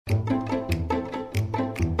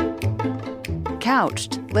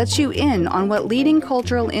Couched lets you in on what leading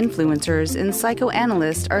cultural influencers and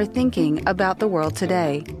psychoanalysts are thinking about the world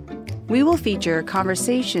today. We will feature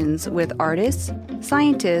conversations with artists,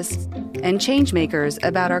 scientists, and changemakers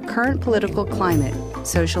about our current political climate,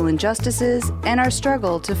 social injustices, and our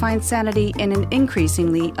struggle to find sanity in an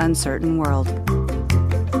increasingly uncertain world.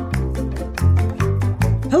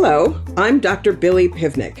 Hello, I'm Dr. Billy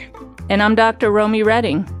Pivnik. And I'm Dr. Romy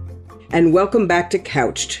Redding. And welcome back to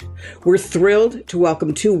Couched. We're thrilled to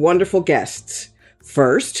welcome two wonderful guests.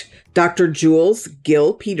 First, Dr. Jules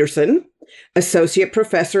Gill Peterson, Associate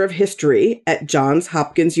Professor of History at Johns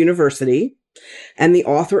Hopkins University, and the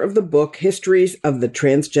author of the book Histories of the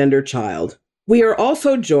Transgender Child. We are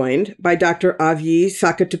also joined by Dr. Avi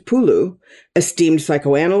Sakatopoulou, esteemed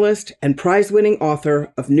psychoanalyst and prize-winning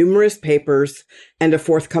author of numerous papers and a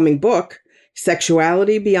forthcoming book,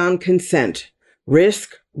 Sexuality Beyond Consent,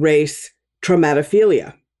 Risk, Race,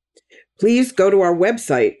 Traumatophilia. Please go to our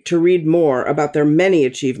website to read more about their many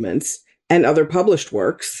achievements and other published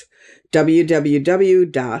works,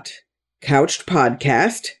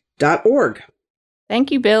 www.couchedpodcast.org.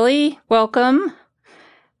 Thank you, Billy. Welcome.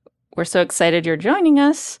 We're so excited you're joining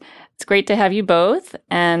us. It's great to have you both.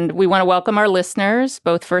 And we want to welcome our listeners,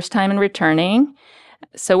 both first time and returning.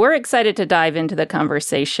 So we're excited to dive into the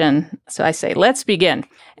conversation. So I say, let's begin.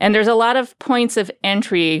 And there's a lot of points of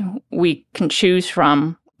entry we can choose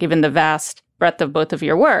from, given the vast breadth of both of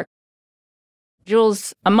your work.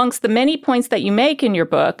 Jules, amongst the many points that you make in your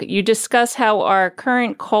book, you discuss how our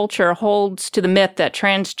current culture holds to the myth that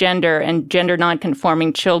transgender and gender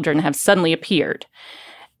nonconforming children have suddenly appeared.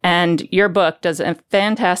 And your book does a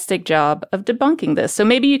fantastic job of debunking this. So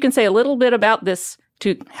maybe you can say a little bit about this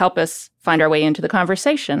to help us find our way into the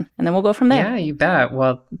conversation, and then we'll go from there. Yeah, you bet.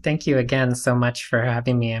 Well, thank you again so much for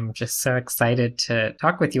having me. I'm just so excited to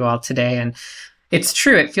talk with you all today. And it's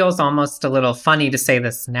true, it feels almost a little funny to say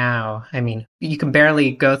this now. I mean, you can barely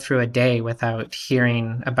go through a day without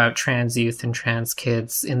hearing about trans youth and trans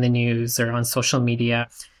kids in the news or on social media,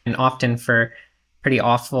 and often for pretty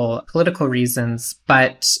awful political reasons.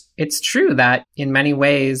 But it's true that in many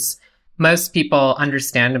ways, most people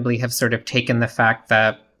understandably have sort of taken the fact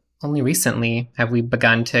that only recently have we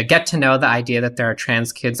begun to get to know the idea that there are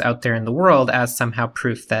trans kids out there in the world as somehow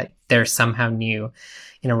proof that they're somehow new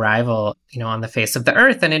in arrival, on the face of the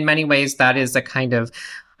earth. And in many ways, that is a kind of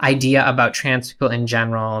idea about trans people in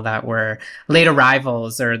general, that we're late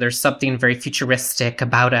arrivals, or there's something very futuristic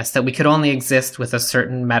about us, that we could only exist with a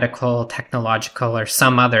certain medical, technological, or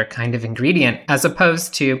some other kind of ingredient, as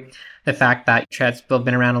opposed to the fact that trans people have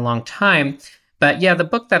been around a long time. But yeah, the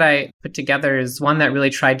book that I put together is one that really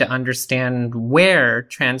tried to understand where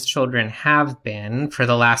trans children have been for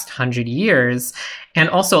the last 100 years, and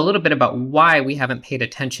also a little bit about why we haven't paid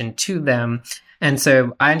attention to them. And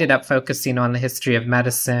so I ended up focusing on the history of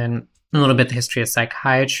medicine, a little bit the history of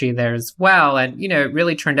psychiatry there as well. And, it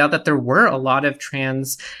really turned out that there were a lot of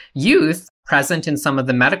trans youth present in some of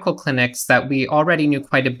the medical clinics that we already knew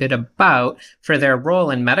quite a bit about for their role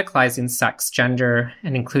in medicalizing sex, gender,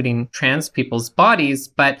 and including trans people's bodies.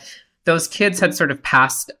 But those kids had sort of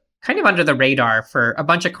passed kind of under the radar for a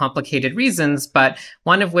bunch of complicated reasons, but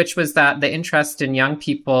one of which was that the interest in young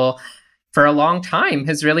people for a long time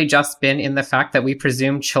has really just been in the fact that we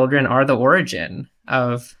presume children are the origin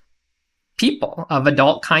of people, of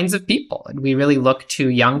adult kinds of people. And we really look to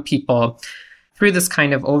young people through this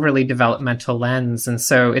kind of overly developmental lens. And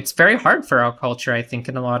so it's very hard for our culture, I think,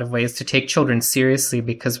 in a lot of ways to take children seriously,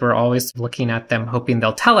 because we're always looking at them, hoping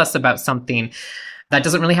they'll tell us about something that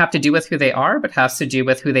doesn't really have to do with who they are, but has to do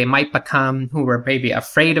with who they might become, who we're maybe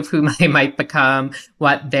afraid of who they might become,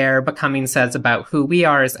 what their becoming says about who we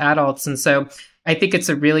are as adults. And so I think it's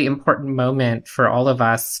a really important moment for all of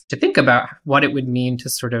us to think about what it would mean to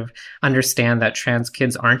sort of understand that trans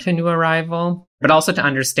kids aren't a new arrival, but also to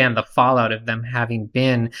understand the fallout of them having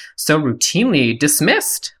been so routinely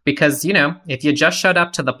dismissed. Because, if you just showed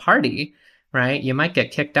up to the party, right, you might get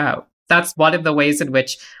kicked out. That's one of the ways in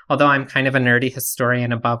which, although I'm kind of a nerdy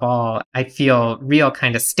historian above all, I feel real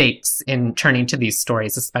kind of stakes in turning to these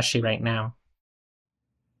stories, especially right now.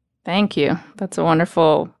 Thank you. That's a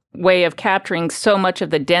wonderful way of capturing so much of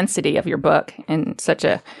the density of your book in such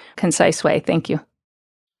a concise way. Thank you.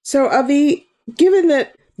 So, Avi, given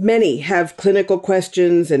that many have clinical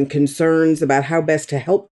questions and concerns about how best to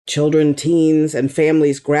help children, teens, and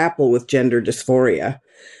families grapple with gender dysphoria,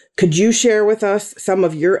 could you share with us some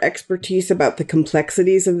of your expertise about the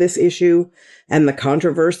complexities of this issue and the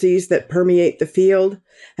controversies that permeate the field?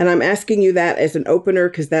 And I'm asking you that as an opener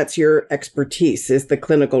because that's your expertise, is the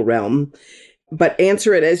clinical realm. But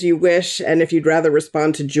answer it as you wish. And if you'd rather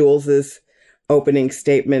respond to Jules's opening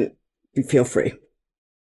statement, feel free.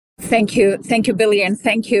 Thank you. Thank you, Billy. And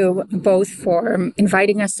thank you both for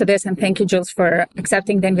inviting us to this. And thank you, Jules, for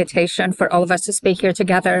accepting the invitation for all of us to speak here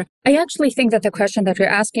together. I actually think that the question that you're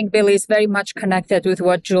asking, Billy, is very much connected with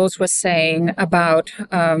what Jules was saying about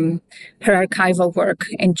her archival work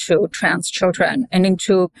into trans children and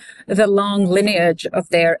into the long lineage of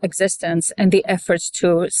their existence and the efforts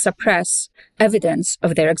to suppress evidence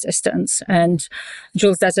of their existence. And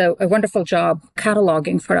Jules does a wonderful job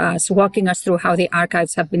cataloging for us, walking us through how the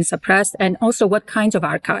archives have been suppressed and also what kinds of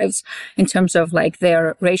archives in terms of like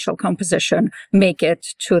their racial composition make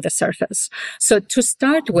it to the surface. So to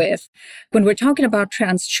start with, when we're talking about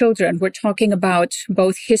trans children, we're talking about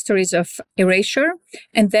both histories of erasure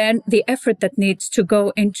and then the effort that needs to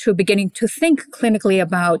go into beginning to think clinically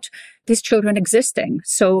about these children existing.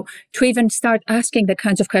 So to even start asking the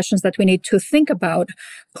kinds of questions that we need to think about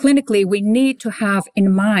clinically, we need to have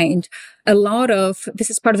in mind a lot of, this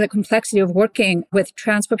is part of the complexity of working with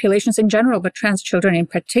trans populations in general, but trans children in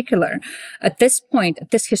particular. At this point, at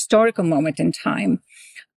this historical moment in time,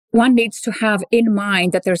 one needs to have in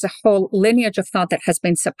mind that there's a whole lineage of thought that has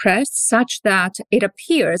been suppressed such that it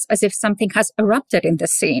appears as if something has erupted in the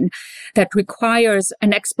scene that requires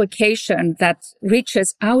an explication that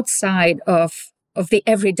reaches outside of the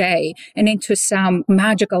everyday and into some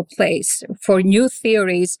magical place for new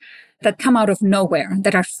theories that come out of nowhere,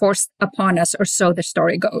 that are forced upon us, or so the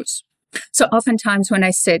story goes. So oftentimes when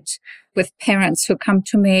I sit with parents who come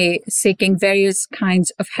to me seeking various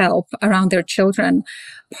kinds of help around their children,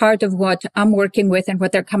 part of what I'm working with and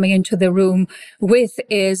what they're coming into the room with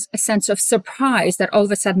is a sense of surprise that all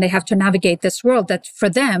of a sudden they have to navigate this world that for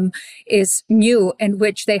them is new and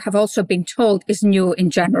which they have also been told is new in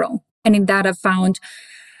general. And in that I've found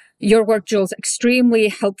your work, Jules, extremely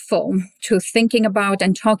helpful to thinking about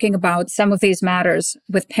and talking about some of these matters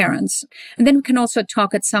with parents. And then we can also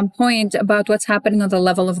talk at some point about what's happening on the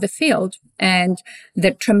level of the field and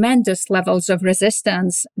the tremendous levels of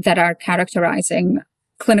resistance that are characterizing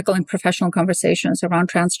clinical and professional conversations around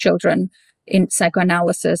trans children in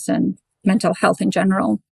psychoanalysis and mental health in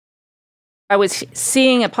general. I was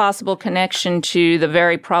seeing a possible connection to the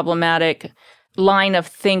very problematic line of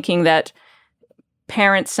thinking that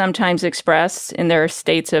parents sometimes express in their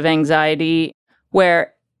states of anxiety,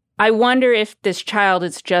 where I wonder if this child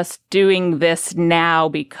is just doing this now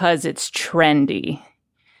because it's trendy.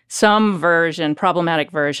 Some version, problematic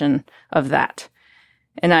version of that.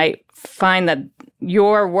 And I find that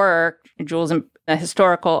your work, Jules, in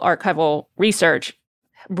historical archival research,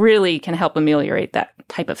 really can help ameliorate that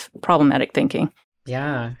type of problematic thinking.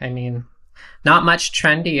 Yeah, I mean, not much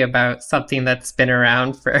trendy about something that's been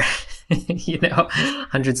around for,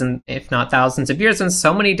 hundreds and if not thousands of years and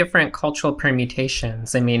so many different cultural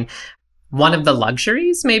permutations. I mean, one of the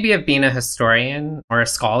luxuries maybe of being a historian or a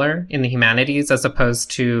scholar in the humanities as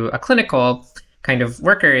opposed to a clinical kind of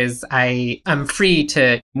worker is I am free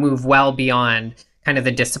to move well beyond kind of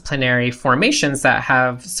the disciplinary formations that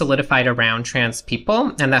have solidified around trans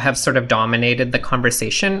people and that have sort of dominated the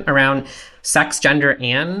conversation around sex, gender,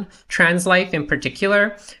 and trans life in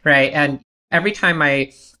particular, right? And every time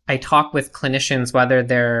I talk with clinicians, whether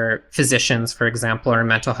they're physicians, for example, or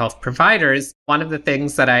mental health providers, one of the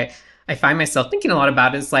things that I find myself thinking a lot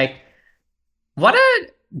about is like, what a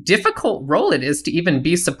difficult role it is to even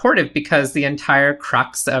be supportive because the entire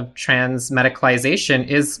crux of trans medicalization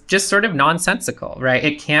is just sort of nonsensical, right?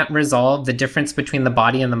 It can't resolve the difference between the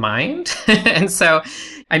body and the mind. And so,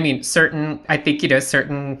 I mean, certain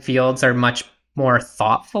fields are much more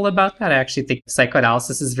thoughtful about that. I actually think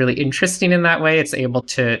psychoanalysis is really interesting in that way. It's able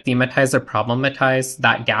to thematize or problematize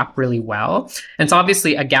that gap really well. And it's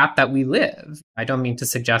obviously a gap that we live. I don't mean to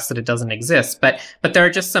suggest that it doesn't exist, but there are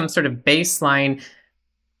just some sort of baseline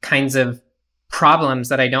kinds of problems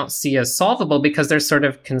that I don't see as solvable because they're sort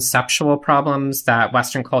of conceptual problems that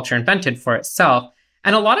Western culture invented for itself.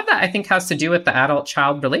 And a lot of that, I think, has to do with the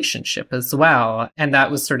adult-child relationship as well. And that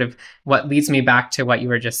was sort of what leads me back to what you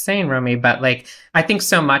were just saying, Romy. But like, I think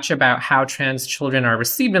so much about how trans children are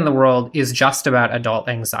received in the world is just about adult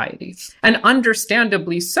anxiety. And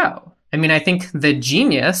understandably so. I mean, I think the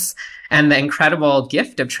genius and the incredible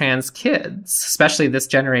gift of trans kids, especially this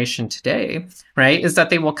generation today, right, is that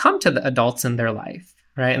they will come to the adults in their life,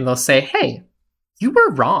 right? And they'll say, hey, you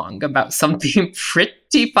were wrong about something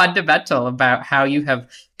pretty fundamental about how you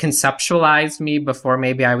have conceptualized me before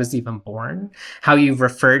maybe I was even born, how you've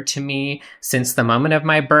referred to me since the moment of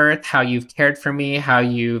my birth, how you've cared for me, how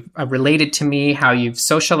you've related to me, how you've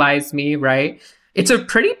socialized me, right? It's a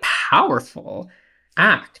pretty powerful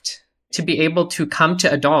act to be able to come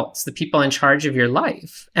to adults, the people in charge of your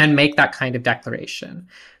life, and make that kind of declaration.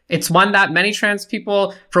 It's one that many trans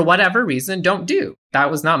people, for whatever reason, don't do.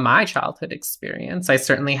 That was not my childhood experience. I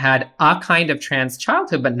certainly had a kind of trans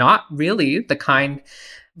childhood, but not really the kind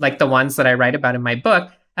like the ones that I write about in my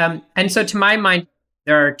book. And so to my mind,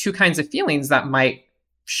 there are two kinds of feelings that might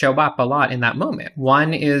show up a lot in that moment.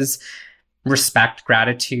 One is respect,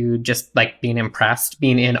 gratitude, just like being impressed,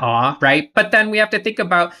 being in awe, right? But then we have to think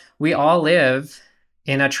about, we all live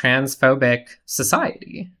in a transphobic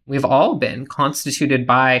society. We've all been constituted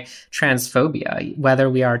by transphobia, whether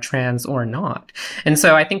we are trans or not. And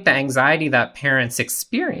so I think the anxiety that parents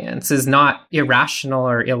experience is not irrational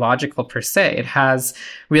or illogical per se. It has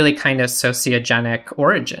really kind of sociogenic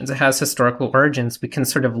origins. It has historical origins. We can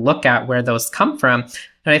sort of look at where those come from.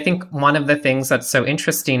 And I think one of the things that's so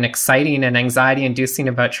interesting, exciting, and anxiety inducing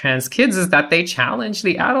about trans kids is that they challenge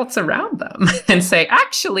the adults around them and say,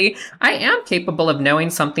 actually, I am capable of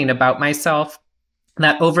knowing something about myself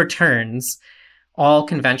that overturns all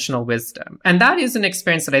conventional wisdom. And that is an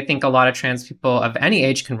experience that I think a lot of trans people of any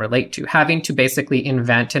age can relate to, having to basically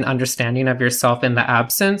invent an understanding of yourself in the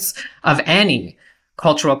absence of any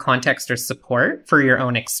cultural context or support for your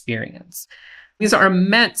own experience. These are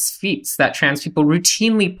immense feats that trans people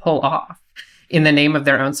routinely pull off in the name of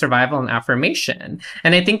their own survival and affirmation.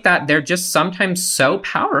 And I think that they're just sometimes so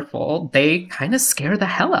powerful, they kind of scare the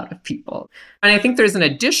hell out of people. And I think there's an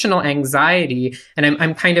additional anxiety, and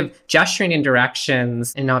I'm kind of gesturing in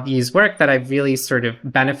directions in Navi's work that I've really sort of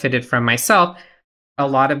benefited from myself. A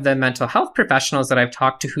lot of the mental health professionals that I've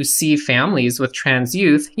talked to who see families with trans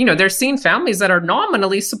youth, they're seeing families that are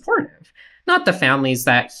nominally supportive, not the families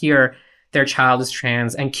that hear their child is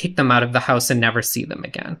trans and kick them out of the house and never see them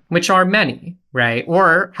again, which are many, right?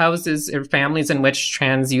 Or houses or families in which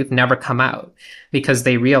trans youth never come out because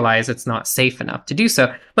they realize it's not safe enough to do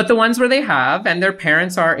so. But the ones where they have, and their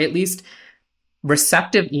parents are at least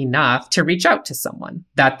receptive enough to reach out to someone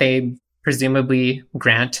that they presumably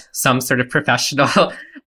grant some sort of professional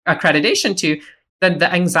accreditation to, then the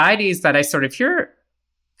anxieties that I sort of hear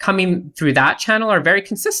coming through that channel are very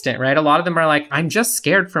consistent, right? A lot of them are like, I'm just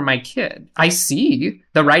scared for my kid. I see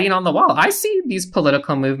the writing on the wall. I see these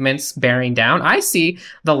political movements bearing down. I see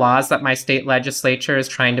the laws that my state legislature is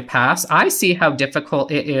trying to pass. I see how difficult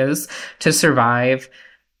it is to survive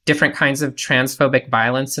different kinds of transphobic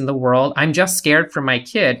violence in the world. I'm just scared for my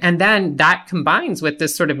kid. And then that combines with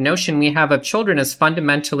this sort of notion we have of children as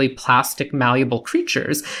fundamentally plastic, malleable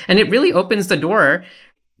creatures. And it really opens the door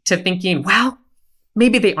to thinking, well,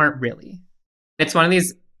 maybe they aren't really. It's one of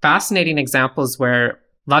these fascinating examples where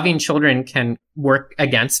loving children can work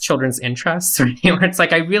against children's interests, right? Where it's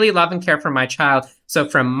like, I really love and care for my child. So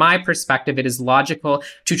from my perspective, it is logical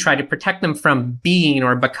to try to protect them from being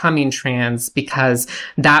or becoming trans because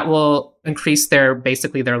that will increase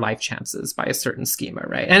basically their life chances by a certain schema,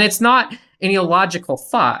 right? And it's not an illogical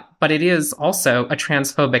thought, but it is also a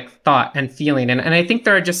transphobic thought and feeling. And I think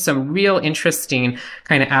there are just some real interesting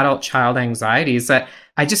kind of adult-child anxieties that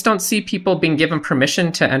I just don't see people being given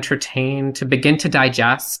permission to entertain, to begin to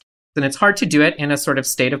digest. And it's hard to do it in a sort of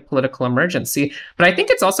state of political emergency. But I think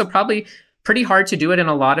it's also probably pretty hard to do it in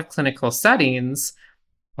a lot of clinical settings.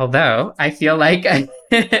 Although I feel like,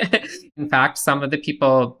 in fact, some of the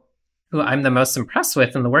people who I'm the most impressed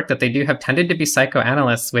with in the work that they do have tended to be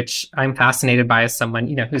psychoanalysts, which I'm fascinated by as someone,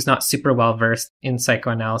 who's not super well versed in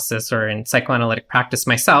psychoanalysis or in psychoanalytic practice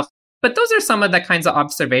myself. But those are some of the kinds of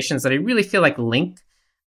observations that I really feel like link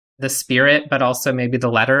the spirit, but also maybe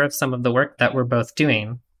the letter of some of the work that we're both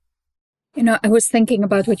doing. I was thinking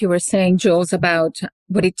about what you were saying, Jules, about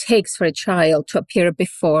what it takes for a child to appear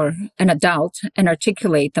before an adult and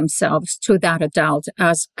articulate themselves to that adult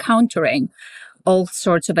as countering all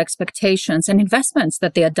sorts of expectations and investments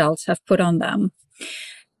that the adults have put on them.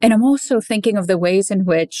 And I'm also thinking of the ways in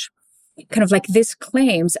which kind of like these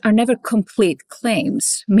claims are never complete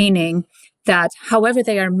claims, meaning that however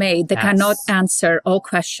they are made, they cannot answer all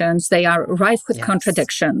questions. They are rife with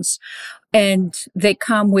contradictions. And they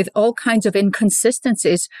come with all kinds of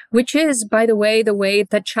inconsistencies, which is, by the way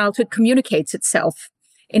that childhood communicates itself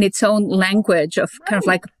in its own language of kind of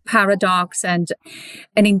like paradox and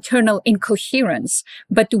an internal incoherence.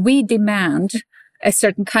 But we demand a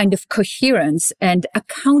certain kind of coherence and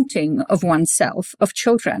accounting of oneself, of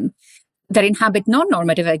children that inhabit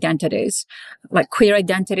non-normative identities, like queer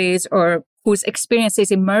identities, or whose experience is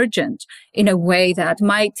emergent in a way that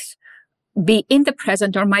might be in the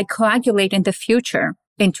present or might coagulate in the future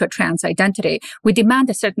into a trans identity. We demand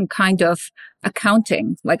a certain kind of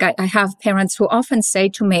accounting. Like I have parents who often say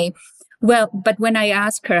to me, well, but when I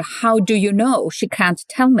ask her, how do you know? She can't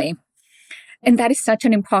tell me. And that is such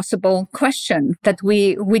an impossible question that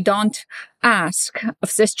we don't ask of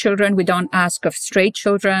cis children. We don't ask of straight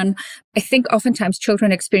children. I think oftentimes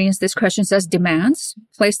children experience these questions as demands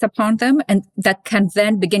placed upon them, and that can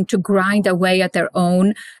then begin to grind away at their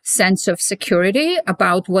own sense of security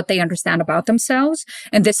about what they understand about themselves.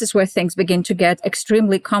 And this is where things begin to get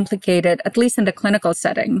extremely complicated, at least in the clinical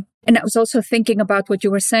setting. And I was also thinking about what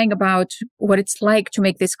you were saying about what it's like to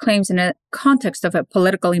make these claims in a context of a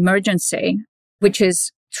political emergency, which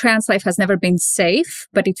is trans life has never been safe,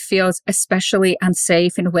 but it feels especially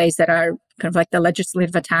unsafe in ways that are kind of like the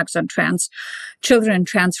legislative attacks on trans children and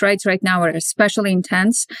trans rights right now are especially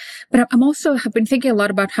intense. But I'm also have been thinking a lot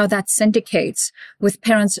about how that syndicates with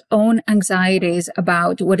parents' own anxieties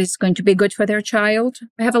about what is going to be good for their child.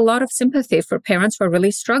 I have a lot of sympathy for parents who are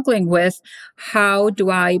really struggling with how do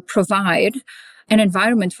I provide an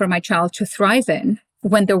environment for my child to thrive in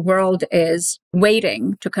when the world is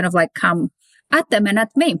waiting to kind of like come at them and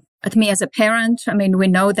at me as a parent. I mean, we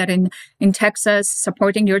know that in Texas,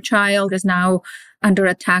 supporting your child is now under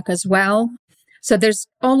attack as well. So there's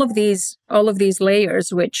all of these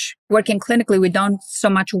layers, which working clinically, we don't so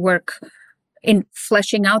much work in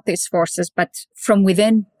fleshing out these forces, but from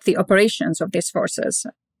within the operations of these forces.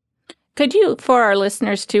 Could you, for our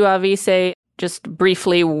listeners too, Avi, say just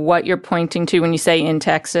briefly what you're pointing to when you say in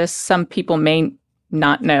Texas? Some people may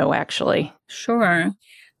not know, actually. Sure.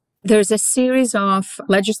 There's a series of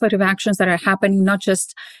legislative actions that are happening, not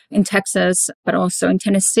just in Texas, but also in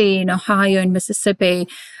Tennessee, in Ohio, in Mississippi,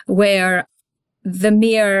 where the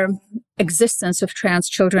mere existence of trans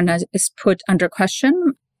children is put under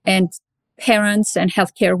question. And parents and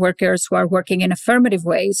healthcare workers who are working in affirmative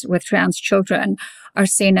ways with trans children are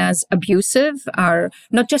seen as abusive, are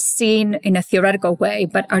not just seen in a theoretical way,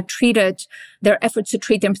 but are treated, their efforts to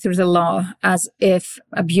treat them through the law as if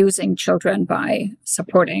abusing children by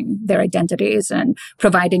supporting their identities and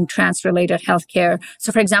providing trans-related healthcare.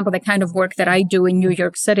 So, for example, the kind of work that I do in New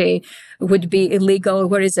York City would be illegal.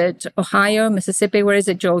 Where is it? Ohio, Mississippi? Where is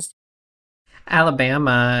it, Jules?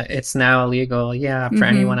 Alabama, it's now illegal, for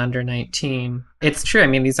anyone under 19. It's true. I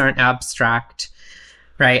mean, these aren't abstract,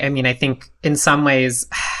 right? I mean, I think in some ways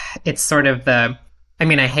it's sort of I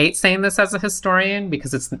hate saying this as a historian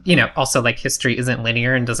because it's, also like history isn't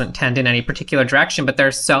linear and doesn't tend in any particular direction, but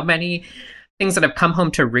there's so many things that have come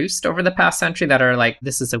home to roost over the past century that are like,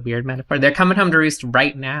 this is a weird metaphor. They're coming home to roost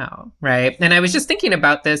right now, right? And I was just thinking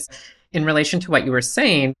about this in relation to what you were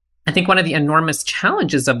saying. I think one of the enormous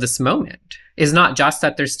challenges of this moment is not just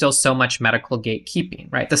that there's still so much medical gatekeeping,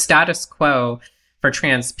 right? The status quo for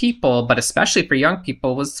trans people, but especially for young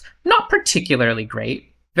people, was not particularly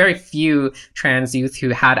great. Very few trans youth who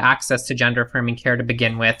had access to gender-affirming care to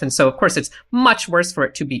begin with. And so, of course, it's much worse for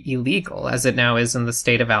it to be illegal, as it now is in the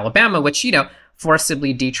state of Alabama, which,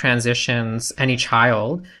 forcibly detransitions any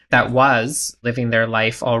child that was living their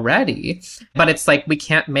life already. But it's like we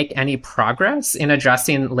can't make any progress in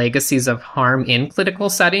addressing legacies of harm in clinical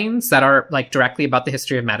settings that are like directly about the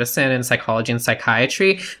history of medicine and psychology and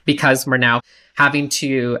psychiatry, because we're now having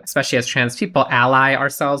to, especially as trans people, ally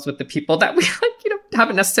ourselves with the people that we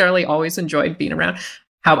haven't necessarily always enjoyed being around.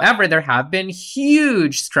 However, there have been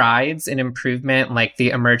huge strides in improvement, like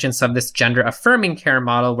the emergence of this gender affirming care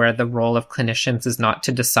model, where the role of clinicians is not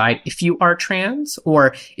to decide if you are trans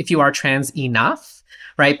or if you are trans enough,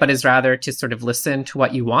 right? But is rather to sort of listen to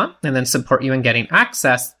what you want and then support you in getting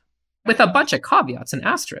access, with a bunch of caveats and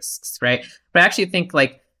asterisks, right? But I actually think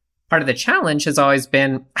part of the challenge has always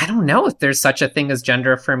been, I don't know if there's such a thing as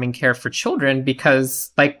gender affirming care for children,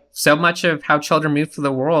 because so much of how children move through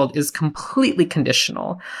the world is completely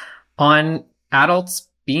conditional on adults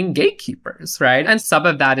being gatekeepers, right? And some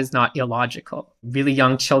of that is not illogical. Really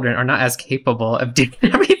young children are not as capable of doing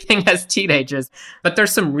everything as teenagers, but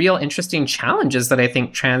there's some real interesting challenges that I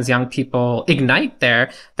think trans young people ignite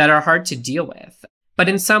there that are hard to deal with. But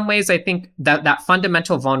in some ways, I think that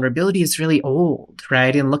fundamental vulnerability is really old,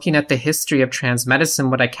 right? In looking at the history of trans medicine,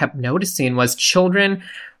 what I kept noticing was children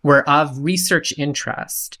were of research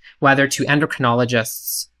interest, whether to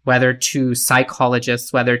endocrinologists, whether to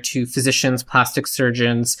psychologists, whether to physicians, plastic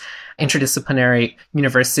surgeons, interdisciplinary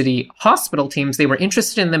university hospital teams. They were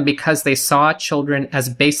interested in them because they saw children as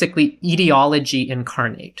basically etiology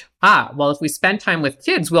incarnate. Well, if we spend time with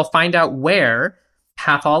kids, we'll find out where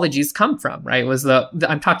pathologies come from, right?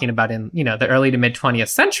 I'm talking about in, the early to mid 20th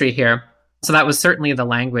century here. So that was certainly the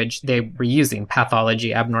language they were using: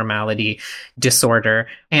 pathology, abnormality, disorder.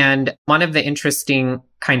 And one of the interesting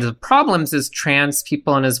kinds of problems is trans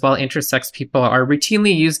people and as well intersex people are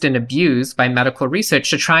routinely used and abused by medical research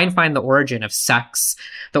to try and find the origin of sex,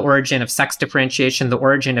 the origin of sex differentiation, the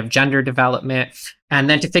origin of gender development, and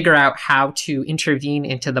then to figure out how to intervene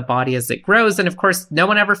into the body as it grows. And of course, no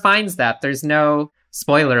one ever finds that. There's no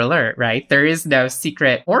spoiler alert, right? There is no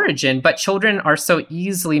secret origin, but children are so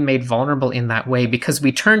easily made vulnerable in that way because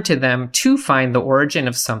we turn to them to find the origin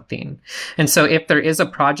of something. And so if there is a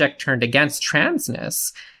project turned against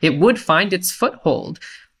transness, it would find its foothold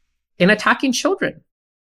in attacking children.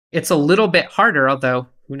 It's a little bit harder, although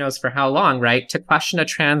who knows for how long, right, to question a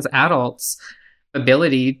trans adult's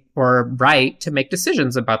ability or right to make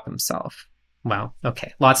decisions about themselves. Well,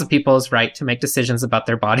 okay. Lots of people's right to make decisions about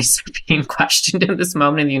their bodies are being questioned in this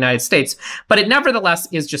moment in the United States, but it nevertheless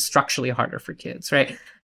is just structurally harder for kids, right?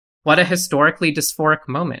 What a historically dysphoric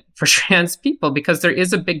moment for trans people, because there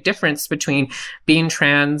is a big difference between being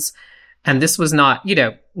trans, and this was not,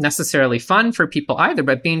 necessarily fun for people either,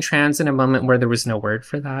 but being trans in a moment where there was no word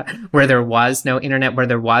for that, where there was no internet, where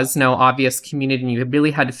there was no obvious community, and you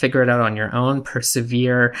really had to figure it out on your own,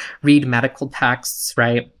 persevere, read medical texts,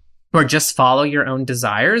 right? Or just follow your own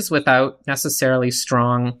desires without necessarily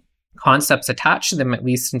strong concepts attached to them, at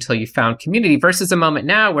least until you found community, versus a moment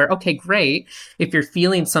now where, okay, great, if you're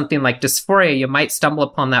feeling something like dysphoria, you might stumble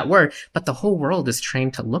upon that word, but the whole world is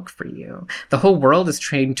trained to look for you. The whole world is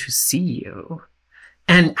trained to see you.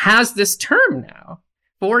 And has this term now.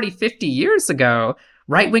 40, 50 years ago,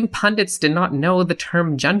 right-wing pundits did not know the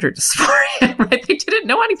term gender dysphoria, right? They didn't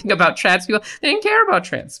know anything about trans people. They didn't care about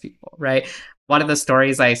trans people, right? One of the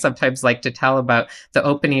stories I sometimes like to tell about the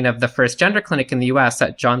opening of the first gender clinic in the US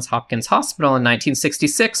at Johns Hopkins Hospital in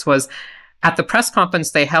 1966 was at the press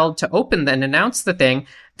conference they held to open and announce the thing.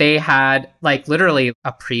 They had literally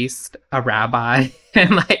a priest, a rabbi,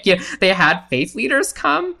 and they had faith leaders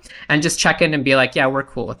come and just check in and be like, yeah, we're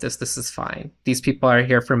cool with this. This is fine. These people are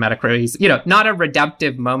here for medical reasons. Not a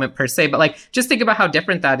redemptive moment per se, but just think about how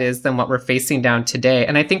different that is than what we're facing down today.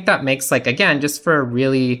 And I think that makes again, just for a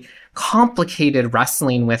really complicated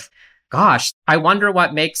wrestling with, gosh, I wonder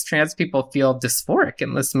what makes trans people feel dysphoric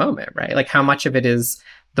in this moment, right? How much of it is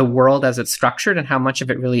the world as it's structured and how much of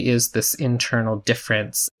it really is this internal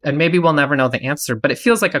difference. And maybe we'll never know the answer, but it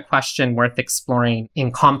feels like a question worth exploring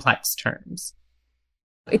in complex terms.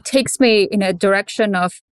 It takes me in a direction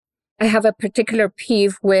of, I have a particular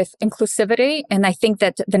peeve with inclusivity. And I think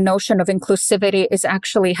that the notion of inclusivity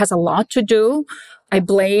has a lot to do. I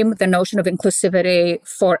blame the notion of inclusivity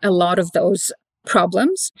for a lot of those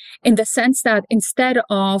problems, in the sense that instead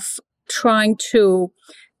of trying to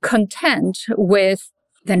contend with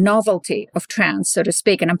the novelty of trans, so to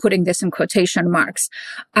speak, and I'm putting this in quotation marks,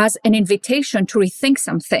 as an invitation to rethink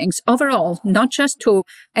some things overall, not just to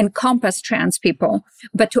encompass trans people,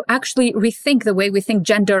 but to actually rethink the way we think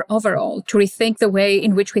gender overall, to rethink the way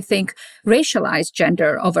in which we think racialized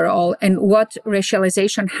gender overall, and what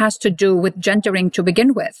racialization has to do with gendering to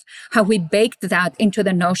begin with, how we baked that into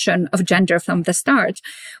the notion of gender from the start.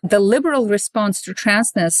 The liberal response to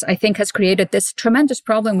transness, I think, has created this tremendous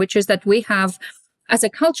problem, which is that we have, as a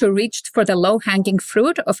culture, reached for the low-hanging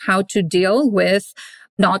fruit of how to deal with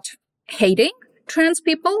not hating trans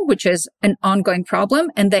people, which is an ongoing problem.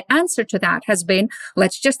 And the answer to that has been,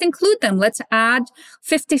 let's just include them. Let's add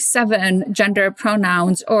 57 gender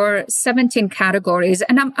pronouns or 17 categories.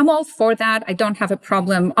 And I'm all for that. I don't have a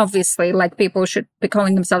problem. Obviously, people should be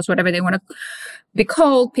calling themselves whatever they want to be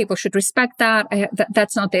called. People should respect that.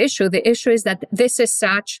 That's not the issue. The issue is that this is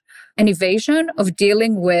such an evasion of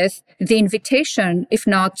dealing with the invitation, if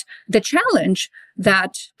not the challenge,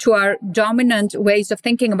 that to our dominant ways of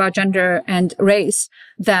thinking about gender and race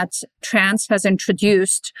that trans has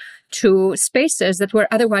introduced to spaces that we're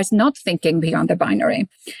otherwise not thinking beyond the binary.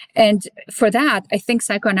 And for that, I think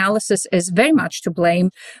psychoanalysis is very much to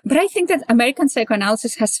blame. But I think that American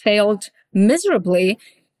psychoanalysis has failed miserably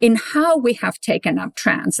in how we have taken up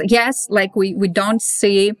trans. Yes, we don't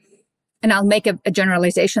see, and I'll make a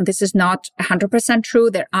generalization. This is not 100% true.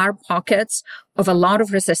 There are pockets of a lot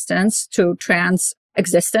of resistance to trans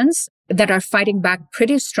existence that are fighting back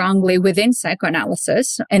pretty strongly within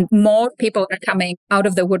psychoanalysis. And more people are coming out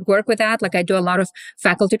of the woodwork with that. I do a lot of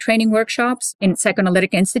faculty training workshops in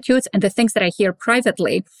psychoanalytic institutes, and the things that I hear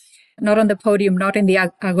privately, not on the podium, not in the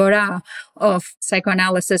agora of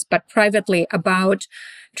psychoanalysis, but privately about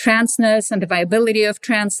transness and the viability of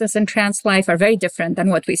transness and trans life are very different than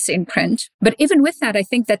what we see in print. But even with that, I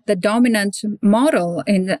think that the dominant model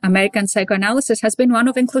in American psychoanalysis has been one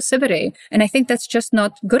of inclusivity. And I think that's just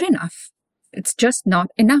not good enough. It's just not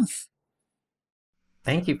enough.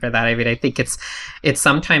 Thank you for that. I mean, I think it's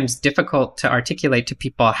sometimes difficult to articulate to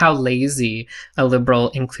people how lazy a liberal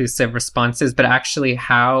inclusive response is, but actually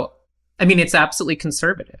it's absolutely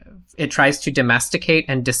conservative. It tries to domesticate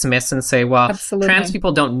and dismiss and say, well, Absolutely. Trans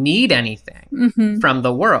people don't need anything from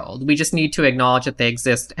the world. We just need to acknowledge that they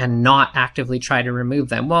exist and not actively try to remove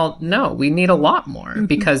them. Well, no, we need a lot more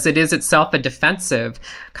because it is itself a defensive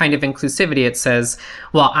kind of inclusivity. It says,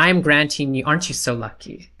 well, I'm granting you, aren't you so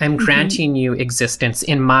lucky? I'm granting you existence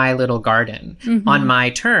in my little garden on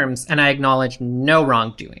my terms, and I acknowledge no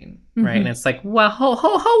wrongdoing. Right. And it's like, well,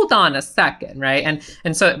 hold on a second. Right.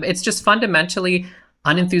 And so it's just fundamentally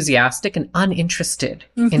unenthusiastic and uninterested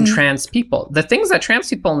in trans people. The things that trans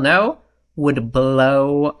people know would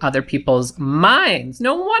blow other people's minds.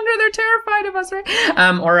 No wonder they're terrified of us,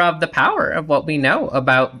 right? Or of the power of what we know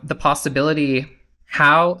about the possibility,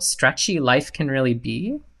 how stretchy life can really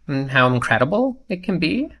be and how incredible it can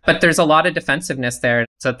be. But there's a lot of defensiveness there.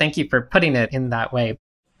 So thank you for putting it in that way.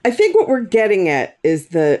 I think what we're getting at is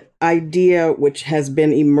the idea, which has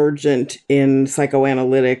been emergent in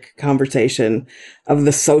psychoanalytic conversation, of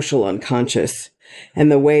the social unconscious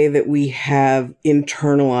and the way that we have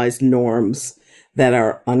internalized norms that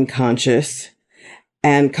are unconscious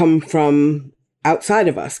and come from outside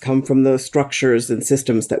of us, come from those structures and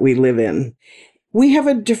systems that we live in. We have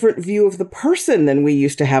a different view of the person than we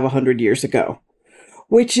used to have 100 years ago,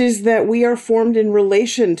 which is that we are formed in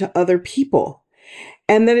relation to other people.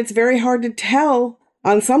 And that it's very hard to tell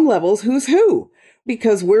on some levels who's who,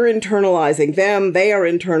 because we're internalizing them, they are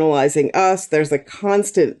internalizing us. There's a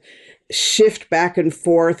constant shift back and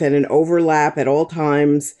forth and an overlap at all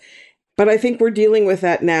times. But I think we're dealing with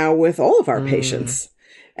that now with all of our patients.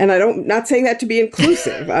 And not saying that to be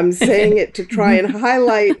inclusive. I'm saying it to try and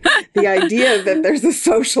highlight the idea that there's a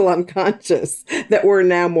social unconscious that we're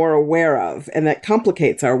now more aware of, and that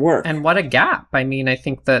complicates our work. And what a gap. I mean, I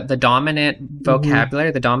think the dominant vocabulary,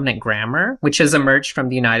 the dominant grammar, which has emerged from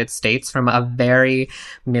the United States, from a very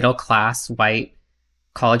middle-class, white,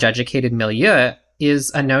 college-educated milieu, is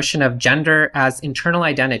a notion of gender as internal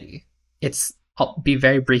identity. I'll be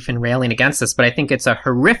very brief in railing against this, but I think it's a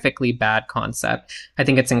horrifically bad concept. I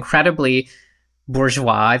think it's incredibly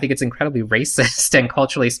bourgeois. I think it's incredibly racist and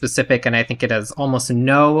culturally specific, and I think it has almost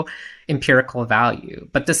no empirical value.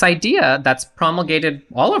 But this idea that's promulgated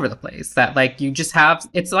all over the place, that like you just have,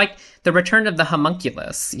 it's like the return of the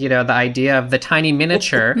homunculus, the idea of the tiny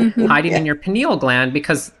miniature hiding in your pineal gland,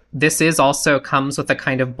 because this is also comes with a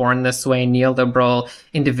kind of born this way neoliberal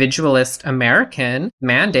individualist American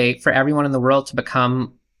mandate for everyone in the world to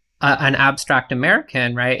become an abstract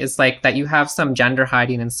American, right? Is like that you have some gender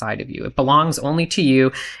hiding inside of you. It belongs only to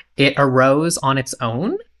you. It arose on its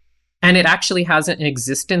own, and it actually has an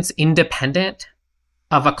existence independent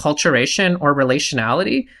of acculturation or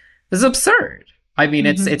relationality. This is absurd. I mean,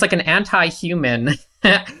 it's like an anti-human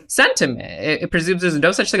sentiment. It presumes there's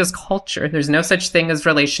no such thing as culture. There's no such thing as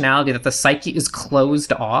relationality, that the psyche is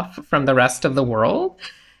closed off from the rest of the world.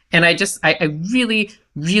 And I really,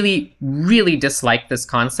 really, really dislike this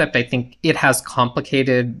concept. I think it has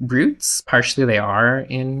complicated roots. Partially they are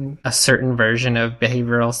in a certain version of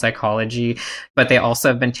behavioral psychology, but they also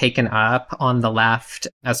have been taken up on the left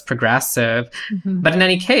as progressive. But in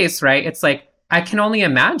any case, right, it's like, I can only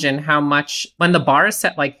imagine how much, when the bar is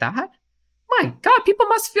set like that, my God, people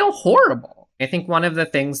must feel horrible. I think one of the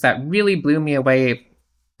things that really blew me away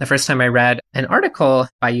the first time I read an article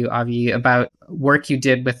by you, Avi, about work you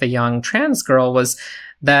did with a young trans girl was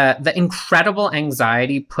the incredible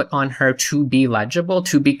anxiety put on her to be legible,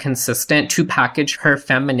 to be consistent, to package her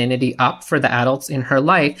femininity up for the adults in her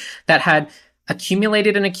life that had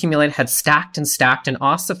accumulated and accumulated, had stacked and stacked and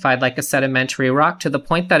ossified like a sedimentary rock, to the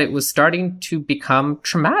point that it was starting to become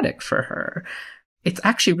traumatic for her. It's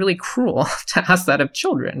actually really cruel to ask that of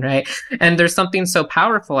children, right? And there's something so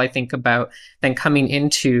powerful, I think, about then coming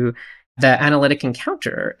into the analytic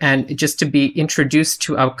encounter and just to be introduced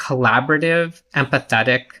to a collaborative,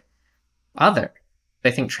 empathetic other.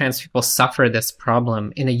 I think trans people suffer this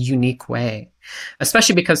problem in a unique way,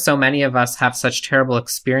 especially because so many of us have such terrible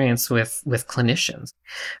experience with clinicians.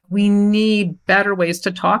 We need better ways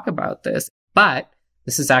to talk about this, but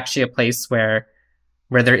this is actually a place where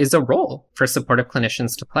there is a role for supportive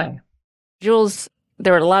clinicians to play. Jules,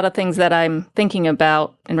 there are a lot of things that I'm thinking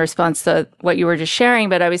about in response to what you were just sharing,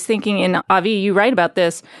 but I was thinking, and Avi, you write about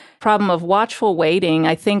this problem of watchful waiting.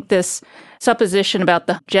 I think this supposition about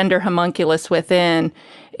the gender homunculus within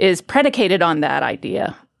is predicated on that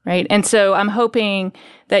idea, right? And so I'm hoping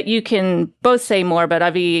that you can both say more, but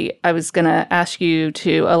Avi, I was going to ask you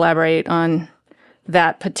to elaborate on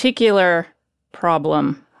that particular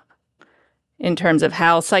problem in terms of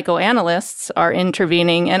how psychoanalysts are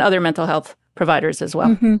intervening and other mental health providers as well.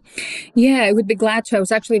 Mm-hmm. Yeah, I would be glad to. I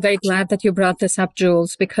was actually very glad that you brought this up,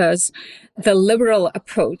 Jules, because the liberal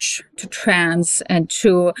approach to trans and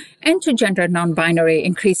to gender non-binary,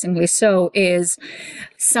 increasingly so, is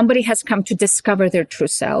somebody has come to discover their true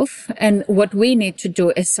self. And what we need to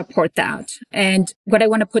do is support that. And what I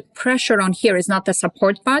want to put pressure on here is not the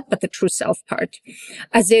support part, but the true self part.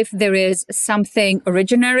 As if there is something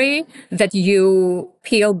originary that you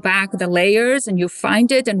peel back the layers and you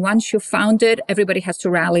find it. And once you found it, everybody has to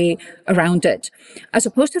rally around it. As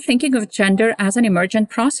opposed to thinking of gender as an emergent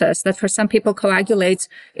process that for some people coagulates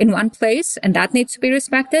in one place and that needs to be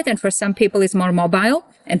respected. And for some people is more mobile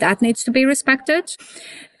and that needs to be respected.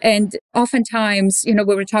 And oftentimes, we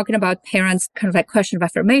were talking about parents, kind of like question of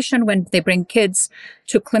affirmation when they bring kids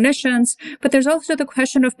to clinicians. But there's also the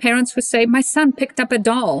question of parents who say, my son picked up a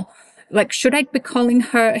doll. Like, should I be calling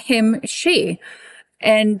him, she?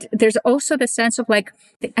 And there's also the sense of like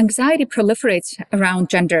the anxiety proliferates around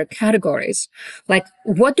gender categories. Like,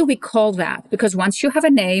 what do we call that? Because once you have a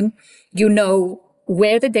name, you know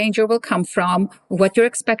where the danger will come from, what you're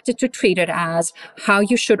expected to treat it as, how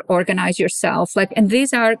you should organize yourself. And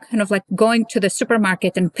these are kind of like going to the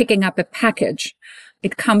supermarket and picking up a package.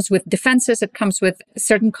 It comes with defenses. It comes with a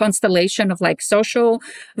certain constellation of like social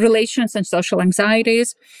relations and social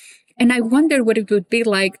anxieties. And I wonder what it would be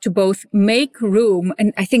like to both make room,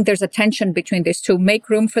 and I think there's a tension between these two, make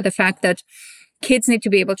room for the fact that kids need to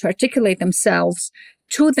be able to articulate themselves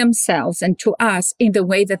to themselves and to us in the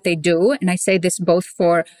way that they do. And I say this both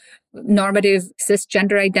for normative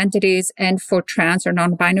cisgender identities and for trans or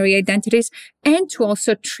non-binary identities, and to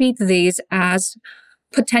also treat these as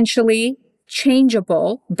potentially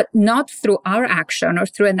changeable, but not through our action or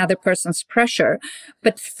through another person's pressure,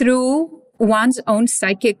 but through one's own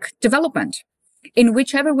psychic development in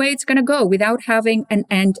whichever way it's going to go without having an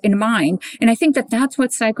end in mind. And I think that that's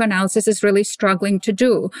what psychoanalysis is really struggling to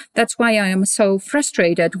do. That's why I am so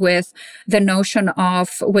frustrated with the notion of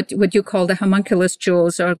what you call the homunculus,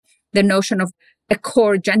 Jules, or the notion of a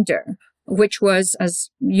core gender, which was, as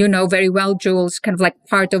you know very well, Jules, kind of like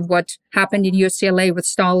part of what happened in UCLA with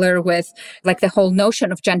Stoller, with like the whole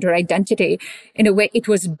notion of gender identity. In a way, it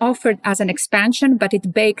was offered as an expansion, but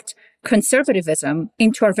it baked conservatism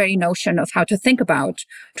into our very notion of how to think about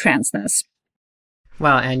transness.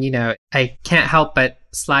 Well, and, I can't help but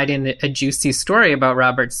slide in a juicy story about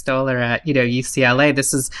Robert Stoller at, UCLA.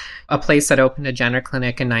 This is a place that opened a gender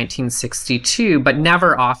clinic in 1962, but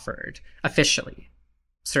never offered officially.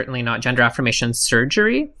 Certainly not gender affirmation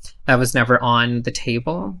surgery. That was never on the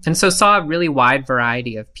table. And so saw a really wide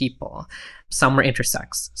variety of people. Some were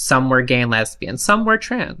intersex, some were gay and lesbian, some were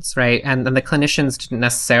trans, right? And the clinicians didn't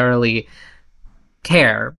necessarily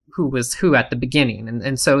care who was who at the beginning.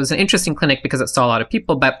 And so it was an interesting clinic because it saw a lot of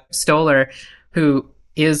people. But Stoller, who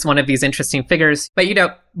is one of these interesting figures, but,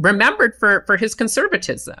 remembered for his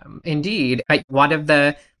conservatism. Indeed, one of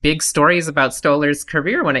the big stories about Stoller's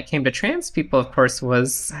career when it came to trans people, of course,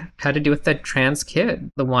 had to do with the trans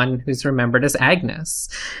kid, the one who's remembered as Agnes,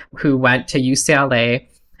 who went to UCLA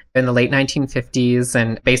in the late 1950s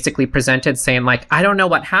and basically presented saying, like, I don't know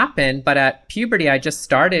what happened, but at puberty, I just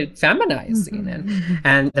started feminizing. Mm-hmm.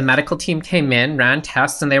 And the medical team came in, ran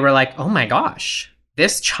tests, and they were like, oh my gosh,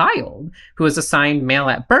 this child who was assigned male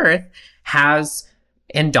at birth has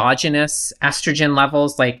endogenous estrogen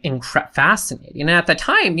levels, like fascinating. And at the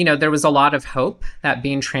time, there was a lot of hope that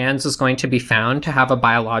being trans was going to be found to have a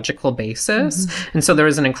biological basis. Mm-hmm. And so there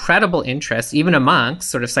was an incredible interest, even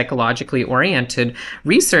amongst sort of psychologically oriented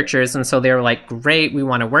researchers. And so they were like, great, we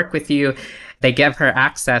want to work with you. They give her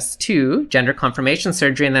access to gender confirmation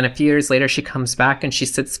surgery. And then a few years later, she comes back and she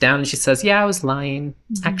sits down and she says, yeah, I was lying.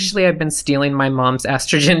 Mm-hmm. Actually, I've been stealing my mom's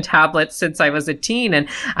estrogen tablets since I was a teen, and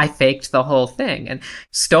I faked the whole thing. And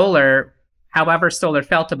Stoller, however Stoller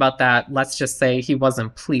felt about that, let's just say he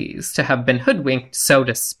wasn't pleased to have been hoodwinked, so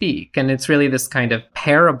to speak. And it's really this kind of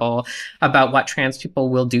parable about what trans people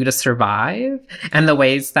will do to survive and the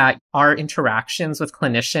ways that our interactions with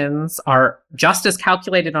clinicians are just as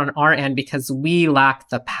calculated on our end because we lack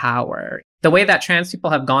the power. The way that trans people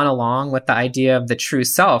have gone along with the idea of the true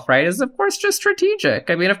self, right, is of course just strategic.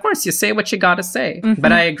 I mean, of course, you say what you got to say. Mm-hmm.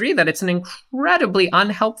 But I agree that it's an incredibly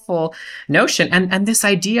unhelpful notion. And this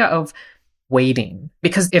idea of waiting.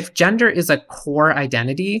 Because if gender is a core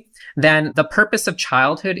identity, then the purpose of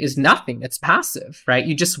childhood is nothing. It's passive, right?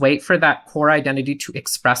 You just wait for that core identity to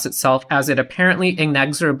express itself as it apparently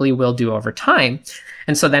inexorably will do over time.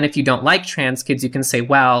 And so then if you don't like trans kids, you can say,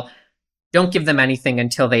 well, don't give them anything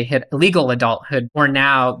until they hit legal adulthood, or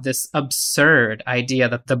now this absurd idea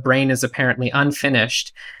that the brain is apparently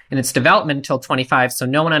unfinished in its development until 25, so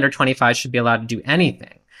no one under 25 should be allowed to do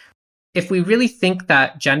anything. If we really think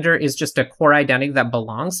that gender is just a core identity that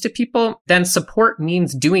belongs to people, then support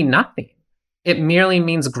means doing nothing. It merely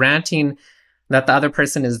means granting that the other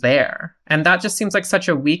person is there. And that just seems like such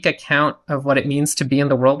a weak account of what it means to be in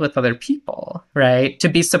the world with other people, right? To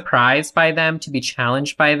be surprised by them, to be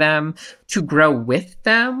challenged by them, to grow with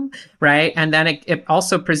them, right? And then it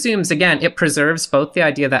also presumes, again, it preserves both the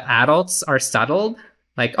idea that adults are settled,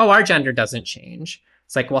 like, oh, our gender doesn't change.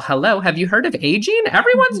 It's like, well, hello, have you heard of aging?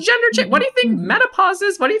 Everyone's gender change. What do you think menopause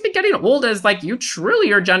is? What do you think getting old is? Like, your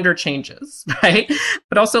gender changes, right?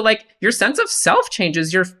 But also, like, your sense of self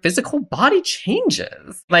changes, your physical body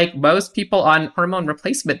changes. Like, most people on hormone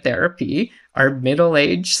replacement therapy are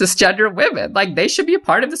middle-aged cisgender women. Like, they should be a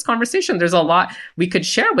part of this conversation. There's a lot we could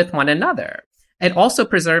share with one another. It also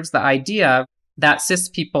preserves the idea that cis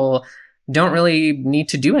people don't really need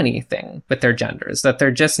to do anything with their genders, that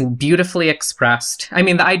they're just beautifully expressed. I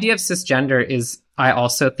mean, the idea of cisgender is, I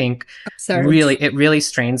also think, absurd. It really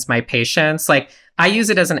strains my patience. Like, I use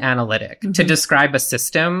it as an analytic to describe a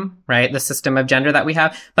system, right? The system of gender that we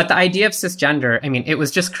have. But the idea of cisgender, I mean, it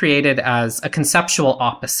was just created as a conceptual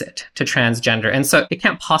opposite to transgender. And so it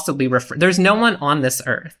can't possibly refer, there's no one on this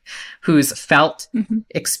earth whose felt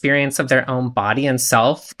experience of their own body and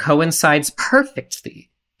self coincides perfectly,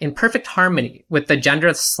 in perfect harmony with the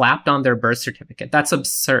gender slapped on their birth certificate. That's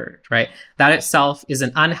absurd, right? That itself is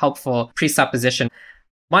an unhelpful presupposition.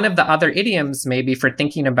 One of the other idioms maybe for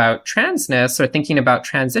thinking about transness or thinking about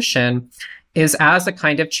transition is as a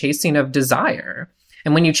kind of chasing of desire.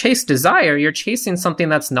 And when you chase desire, you're chasing something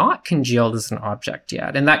that's not congealed as an object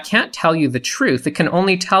yet. And that can't tell you the truth. It can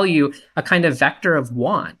only tell you a kind of vector of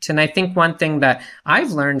want. And I think one thing that I've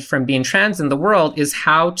learned from being trans in the world is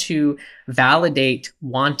how to validate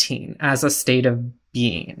wanting as a state of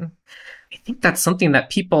being. I think that's something that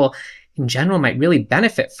people in general might really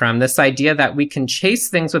benefit from, this idea that we can chase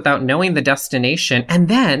things without knowing the destination. And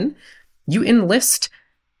then you enlist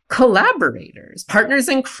collaborators, partners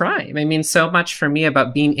in crime. I mean, so much for me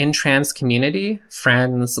about being in trans community,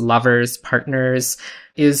 friends, lovers, partners,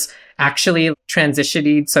 is actually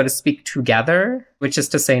transitioning, so to speak, together, which is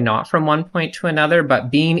to say not from one point to another,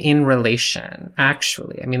 but being in relation,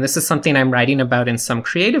 actually. I mean, this is something I'm writing about in some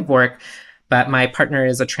creative work, but my partner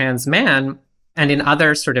is a trans man. And in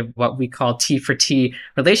other sort of what we call T for T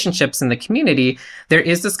relationships in the community, there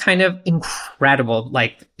is this kind of incredible,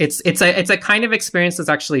 like, it's a kind of experience that's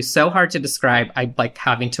actually so hard to describe. I'd like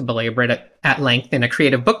having to belabor it at length in a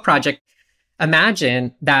creative book project.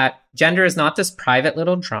 Imagine that gender is not this private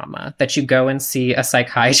little drama that you go and see a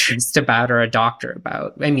psychiatrist about or a doctor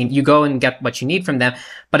about. I mean, you go and get what you need from them,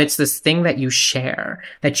 but it's this thing that you share,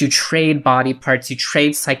 that you trade body parts, you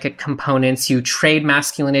trade psychic components, you trade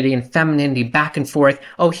masculinity and femininity back and forth.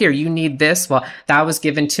 Oh, here, you need this. Well, that was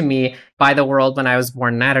given to me by the world when I was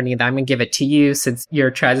born, and I don't need that. I'm going to give it to you since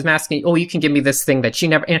you're trans masculine. Oh, you can give me this thing that you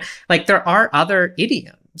never, like, there are other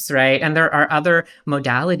idioms, right? And there are other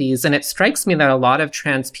modalities. And it strikes me that a lot of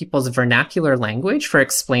trans people's vernacular language for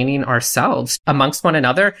explaining ourselves amongst one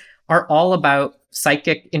another are all about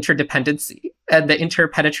psychic interdependency and the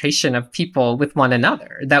interpenetration of people with one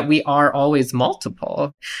another, that we are always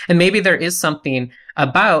multiple. And maybe there is something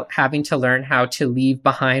about having to learn how to leave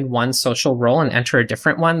behind one social role and enter a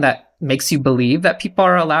different one that makes you believe that people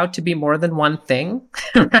are allowed to be more than one thing,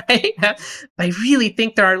 right? I really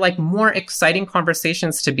think there are like more exciting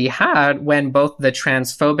conversations to be had when both the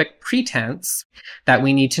transphobic pretense that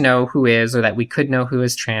we need to know who is, or that we could know who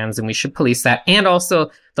is trans and we should police that, and also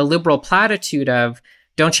the liberal platitude of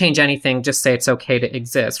don't change anything, just say it's okay to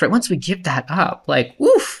exist, right? Once we give that up, like,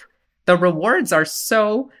 oof, the rewards are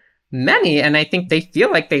so many. And I think they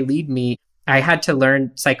feel like they lead me. I had to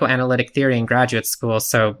learn psychoanalytic theory in graduate school,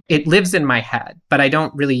 so it lives in my head, but I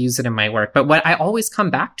don't really use it in my work. But what I always come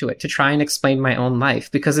back to it to try and explain my own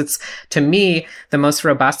life, because it's, to me, the most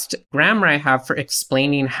robust grammar I have for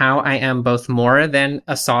explaining how I am both more than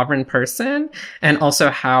a sovereign person, and also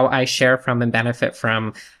how I share from and benefit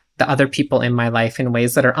from the other people in my life in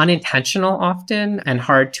ways that are unintentional often and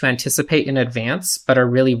hard to anticipate in advance, but are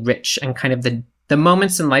really rich and kind of the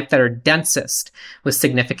moments in life that are densest with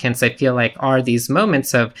significance, I feel like, are these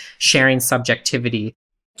moments of sharing subjectivity.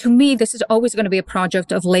 To me, this is always going to be a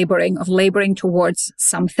project of laboring towards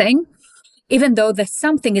something, even though the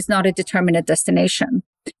something is not a determinate destination,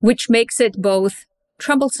 which makes it both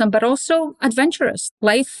troublesome, but also adventurous.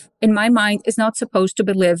 Life, in my mind, is not supposed to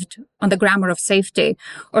be lived on the grammar of safety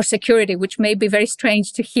or security, which may be very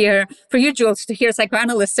strange to hear for you, Jules, to hear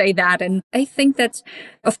psychoanalysts say that. And I think that,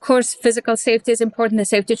 of course, physical safety is important. The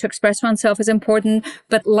safety to express oneself is important.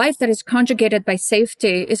 But life that is conjugated by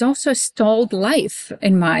safety is also a stalled life,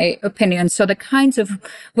 in my opinion. So the kinds of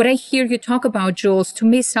what I hear you talk about, Jules, to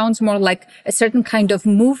me sounds more like a certain kind of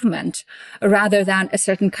movement rather than a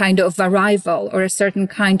certain kind of arrival or a certain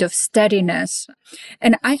kind of steadiness.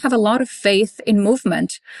 And I have a lot of faith in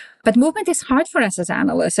movement, but movement is hard for us as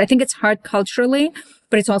analysts. I think it's hard culturally,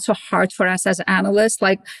 but it's also hard for us as analysts.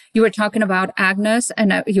 Like you were talking about Agnes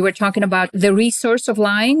and you were talking about the resource of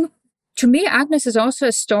lying. To me, Agnes is also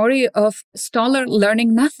a story of Stoller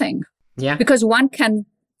learning nothing. Yeah. Because one can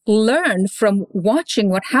learn from watching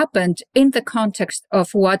what happened in the context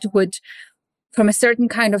of what would, from a certain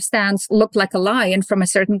kind of stance, look like a lie, and from a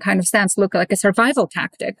certain kind of stance, look like a survival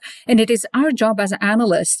tactic. And it is our job as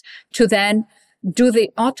analysts to then do the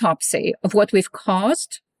autopsy of what we've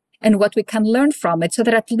caused and what we can learn from it, so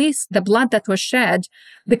that at least the blood that was shed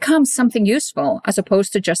becomes something useful as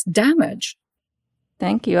opposed to just damage.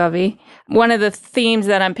 Thank you, Avi. One of the themes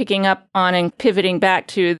that I'm picking up on and pivoting back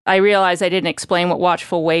to, I realize I didn't explain what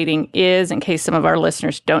watchful waiting is in case some of our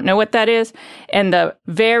listeners don't know what that is, and the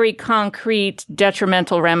very concrete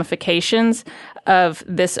detrimental ramifications of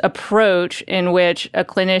this approach in which a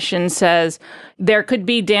clinician says there could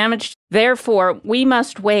be damage, therefore we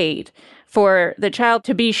must wait for the child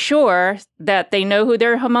to be sure that they know who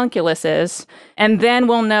their homunculus is, and then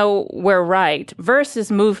we'll know we're right,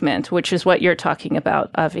 versus movement, which is what you're talking about,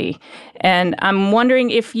 Avi. And I'm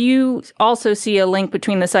wondering if you also see a link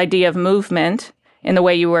between this idea of movement in the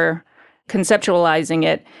way you were conceptualizing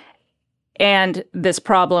it and this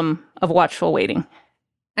problem of watchful waiting.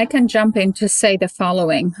 I can jump in to say the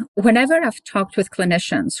following. Whenever I've talked with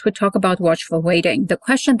clinicians who talk about watchful waiting, the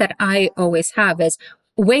question that I always have is,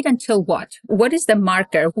 wait until what? What is the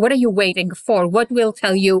marker? What are you waiting for? What will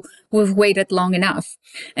tell you we've waited long enough?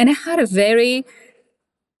 And I had a very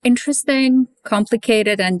interesting,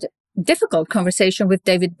 complicated, and difficult conversation with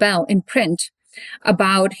David Bell in print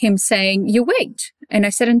about him saying, you wait. And I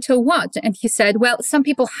said, until what? And he said, well, some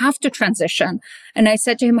people have to transition. And I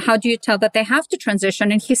said to him, how do you tell that they have to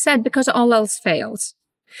transition? And he said, because all else fails.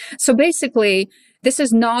 So basically, this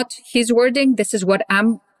is not his wording. This is what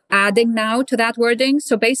I'm adding now to that wording.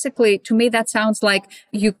 So basically, to me, that sounds like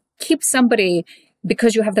you keep somebody,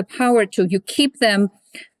 because you have the power to, you keep them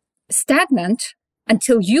stagnant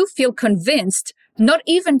until you feel convinced, not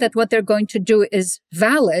even that what they're going to do is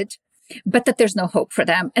valid, but that there's no hope for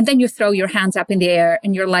them. And then you throw your hands up in the air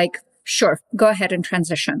and you're like, sure, go ahead and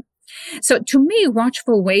transition. So to me,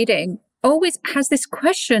 watchful waiting always has these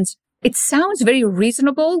questions. It sounds very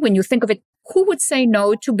reasonable when you think of it. Who would say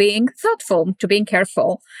no to being thoughtful, to being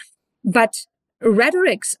careful? But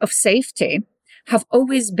rhetorics of safety have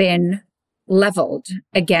always been leveled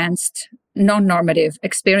against non-normative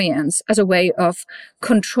experience as a way of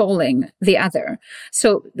controlling the other.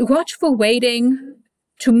 So watchful waiting,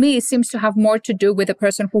 to me, seems to have more to do with the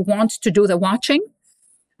person who wants to do the watching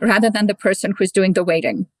rather than the person who's doing the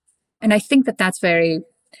waiting. And I think that that's very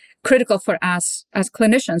critical for us as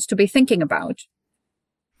clinicians to be thinking about.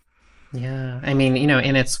 Yeah. I mean,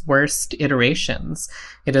 in its worst iterations,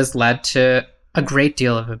 it has led to a great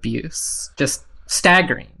deal of abuse, just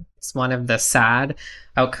staggering. It's one of the sad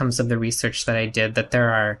outcomes of the research that I did, that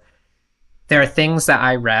there are things that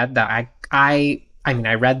I read that I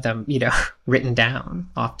read them, written down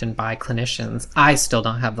often by clinicians. I still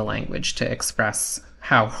don't have the language to express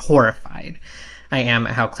how horrified I am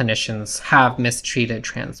at how clinicians have mistreated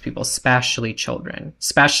trans people, especially children,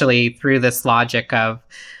 especially through this logic of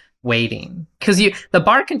waiting. Because the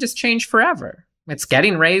bar can just change forever. It's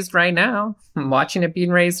getting raised right now. I'm watching it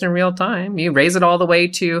being raised in real time. You raise it all the way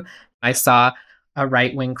to, I saw a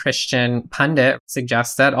right-wing Christian pundit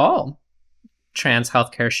suggest that all trans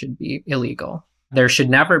healthcare should be illegal. There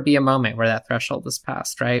should never be a moment where that threshold is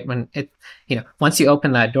passed, right? When once you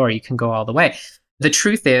open that door, you can go all the way. The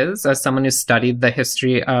truth is, as someone who's studied the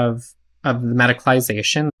history of the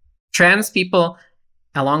medicalization, trans people,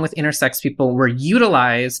 along with intersex people, were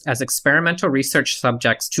utilized as experimental research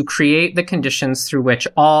subjects to create the conditions through which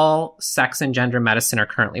all sex and gender medicine are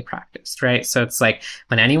currently practiced, right? So it's like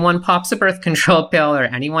when anyone pops a birth control pill, or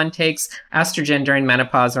anyone takes estrogen during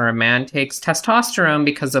menopause, or a man takes testosterone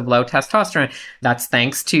because of low testosterone, that's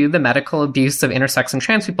thanks to the medical abuse of intersex and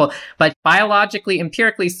trans people. But biologically,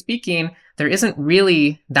 empirically speaking, there isn't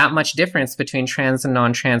really that much difference between trans and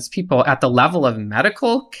non-trans people at the level of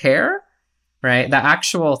medical care. Right? The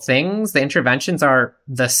actual things, the interventions are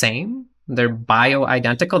the same. They're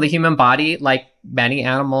bioidentical. The human body, like many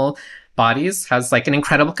animal bodies, has like an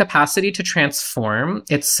incredible capacity to transform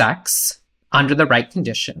its sex under the right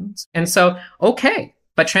conditions. And so, okay,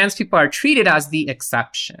 but trans people are treated as the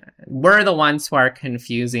exception. We're the ones who are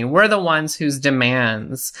confusing. We're the ones whose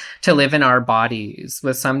demands to live in our bodies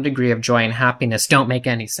with some degree of joy and happiness don't make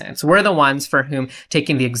any sense. We're the ones for whom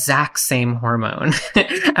taking the exact same hormone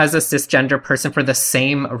as a cisgender person for the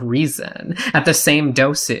same reason, at the same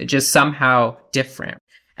dosage, is somehow different.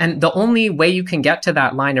 And the only way you can get to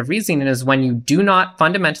that line of reasoning is when you do not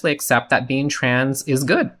fundamentally accept that being trans is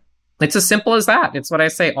good. It's as simple as that. It's what I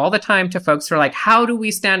say all the time to folks who are like, how do we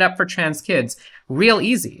stand up for trans kids? Real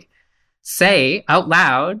easy. Say out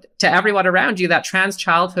loud to everyone around you that trans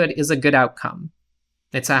childhood is a good outcome.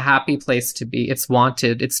 It's a happy place to be. It's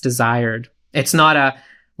wanted. It's desired. It's not a,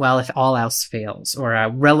 well, if all else fails, or a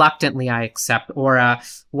reluctantly I accept, or a,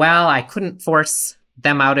 well, I couldn't force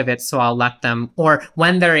them out of it, so I'll let them, or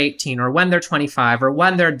when they're 18, or when they're 25, or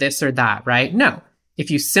when they're this or that, right? No. If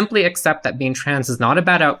you simply accept that being trans is not a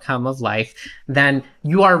bad outcome of life, then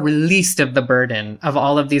you are released of the burden of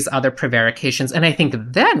all of these other prevarications. And I think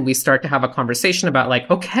then we start to have a conversation about like,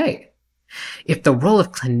 okay, if the role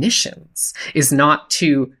of clinicians is not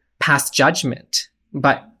to pass judgment,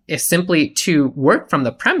 but is simply to work from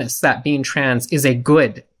the premise that being trans is a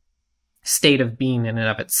good state of being in and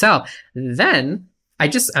of itself, then I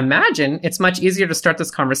just imagine it's much easier to start this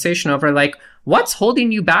conversation over like, what's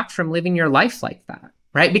holding you back from living your life like that,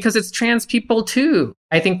 right? Because it's trans people too.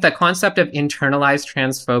 I think the concept of internalized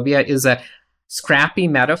transphobia is a scrappy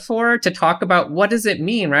metaphor to talk about what does it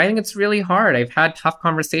mean, right? I think it's really hard. I've had tough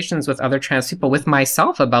conversations with other trans people, with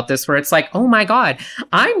myself about this, where it's like, oh my God,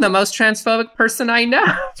 I'm the most transphobic person I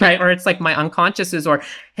know, right? Or it's like my unconscious is, or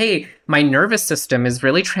hey, my nervous system is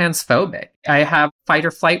really transphobic. I have fight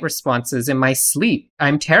or flight responses in my sleep.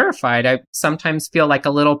 I'm terrified. I sometimes feel like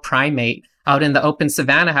a little primate out in the open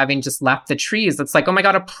savanna, having just left the trees. It's like, oh my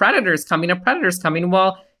God, a predator's coming.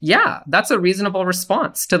 Well, yeah, that's a reasonable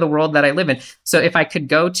response to the world that I live in. So if I could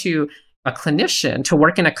go to a clinician to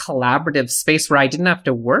work in a collaborative space where I didn't have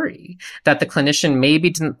to worry that the clinician maybe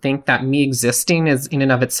didn't think that me existing is in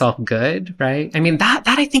and of itself good, right? I mean, that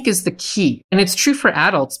I think is the key. And it's true for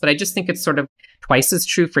adults, but I just think it's sort of twice as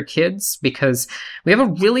true for kids, because we have a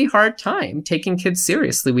really hard time taking kids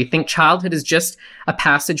seriously. We think childhood is just a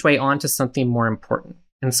passageway on to something more important.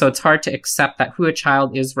 And so it's hard to accept that who a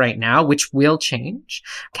child is right now, which will change,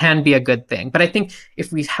 can be a good thing. But I think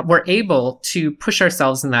if we were able to push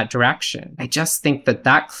ourselves in that direction, I just think that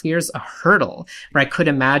that clears a hurdle where I could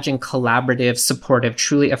imagine collaborative, supportive,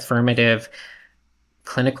 truly affirmative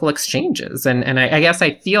clinical exchanges. And I guess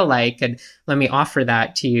I feel like, and let me offer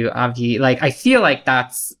that to you, Avi, like I feel like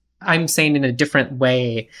that's, I'm saying in a different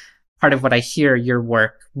way, part of what I hear your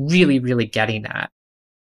work really, really getting at.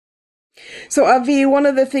 So, Avi, one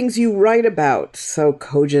of the things you write about so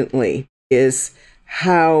cogently is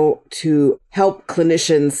how to help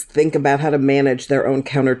clinicians think about how to manage their own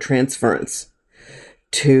countertransference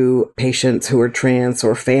to patients who are trans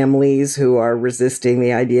or families who are resisting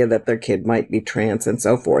the idea that their kid might be trans and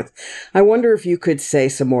so forth. I wonder if you could say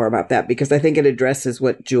some more about that, because I think it addresses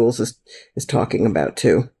what Jules is talking about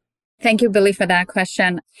too. Thank you, Billy, for that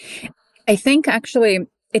question. I think actually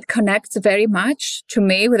it connects very much to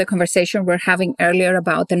me with a conversation we're having earlier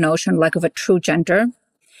about the notion like of a true gender.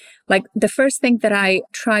 Like the first thing that I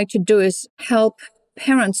try to do is help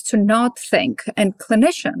parents to not think, and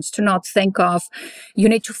clinicians to not think of, you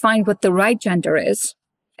need to find what the right gender is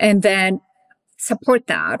and then support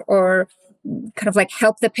that, or kind of like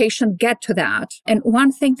help the patient get to that. And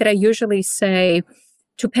one thing that I usually say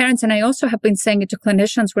to parents, and I also have been saying it to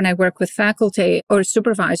clinicians when I work with faculty or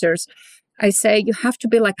supervisors, I say you have to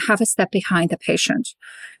be like half a step behind the patient,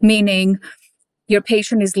 meaning your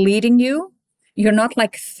patient is leading you. You're not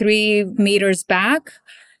like 3 meters back,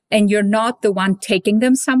 and you're not the one taking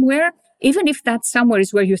them somewhere, even if that somewhere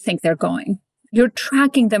is where you think they're going. You're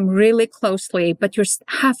tracking them really closely, but you're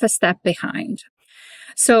half a step behind.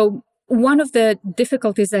 So one of the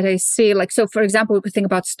difficulties that I see, like, so for example, we could think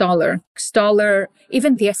about Stoller,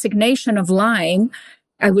 even the assignation of lying,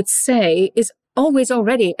 I would say, is always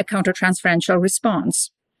already a countertransferential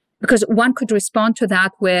response, because one could respond to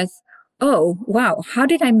that with, oh, wow, how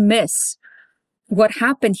did I miss what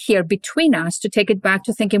happened here between us, to take it back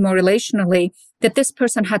to thinking more relationally, that this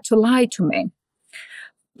person had to lie to me?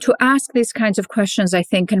 To ask these kinds of questions, I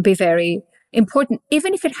think, can be very important,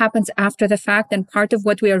 even if it happens after the fact. And part of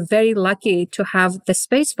what we are very lucky to have the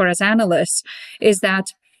space for as analysts is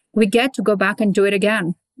that we get to go back and do it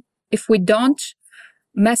again. If we don't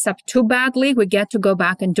mess up too badly, we get to go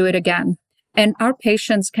back and do it again. And our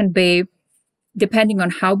patients can be depending on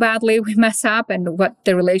how badly we mess up and what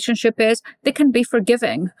the relationship is, they can be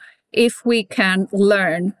forgiving if we can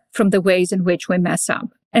learn from the ways in which we mess up.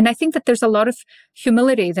 And I think that there's a lot of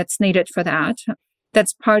humility that's needed for that.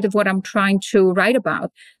 That's part of what I'm trying to write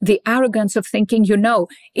about. The arrogance of thinking you know,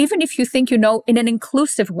 even if you think you know in an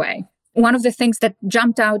inclusive way. One of the things that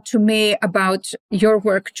jumped out to me about your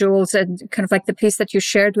work, Jules, and kind of like the piece that you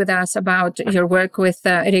shared with us about your work with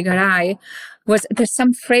Irigaray, was there's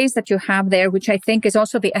some phrase that you have there, which I think is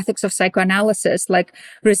also the ethics of psychoanalysis, like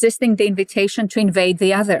resisting the invitation to invade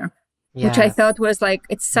the other, which I thought was like,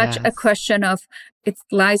 it's such a question of, it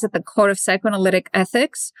lies at the core of psychoanalytic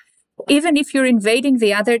ethics. Even if you're invading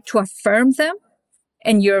the other to affirm them,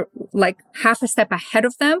 and you're like half a step ahead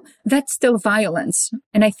of them, that's still violence.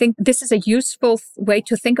 And I think this is a useful way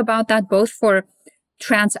to think about that, both for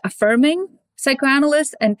trans-affirming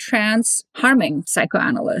psychoanalysts and trans-harming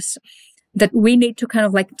psychoanalysts, that we need to kind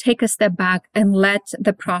of like take a step back and let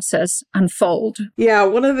the process unfold. Yeah,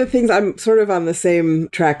 one of the things, I'm sort of on the same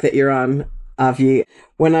track that you're on, Avi.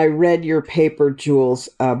 When I read your paper, Jules,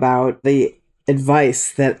 about the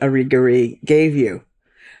advice that Irigaray gave you,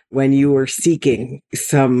 when you were seeking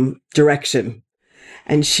some direction,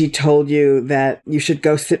 and she told you that you should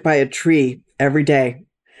go sit by a tree every day,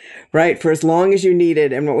 right? For as long as you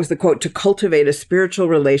needed. And what was the quote? To cultivate a spiritual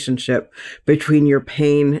relationship between your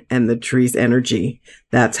pain and the tree's energy.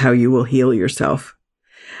 That's how you will heal yourself.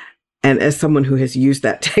 And as someone who has used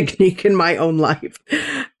that technique in my own life,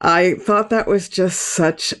 I thought that was just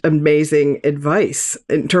such amazing advice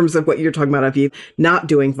in terms of what you're talking about, Avi, not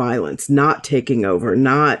doing violence, not taking over,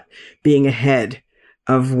 not being ahead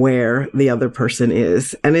of where the other person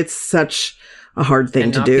is. And it's such a hard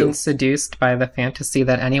thing to do. And not being seduced by the fantasy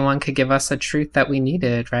that anyone could give us a truth that we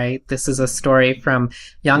needed, right? This is a story from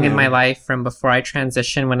young in my life, from before I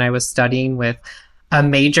transitioned, when I was studying with a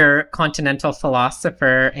major continental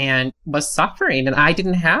philosopher and was suffering, and I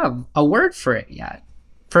didn't have a word for it yet,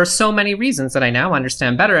 for so many reasons that I now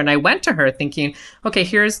understand better. And I went to her thinking, okay,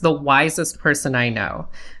 here's the wisest person I know,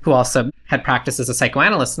 who also had practiced as a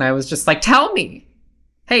psychoanalyst. And I was just like, tell me,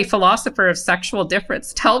 hey, philosopher of sexual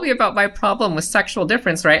difference, tell me about my problem with sexual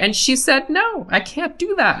difference, right? And she said, no, I can't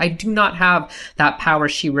do that. I do not have that power.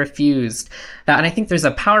 She refused that. And I think there's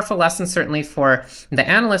a powerful lesson, certainly for the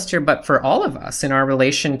analyst here, but for all of us in our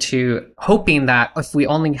relation to hoping that if we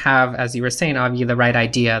only have, as you were saying, Avi, the right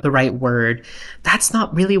idea, the right word, that's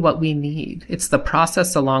not really what we need. It's the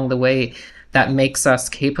process along the way that makes us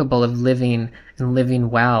capable of living and living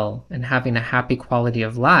well and having a happy quality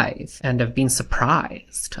of life and of being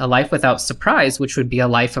surprised. A life without surprise, which would be a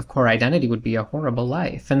life of core identity, would be a horrible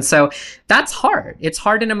life. And so that's hard. It's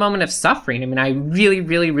hard in a moment of suffering. I mean, I really,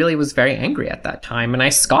 really, really was very angry at that time. And I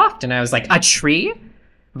scoffed and I was like, a tree?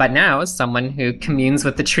 But now, as someone who communes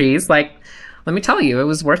with the trees, like, let me tell you, it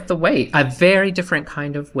was worth the wait. A very different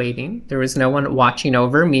kind of waiting. There was no one watching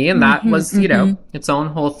over me, and that was, you know, its own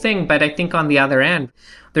whole thing. But I think on the other end,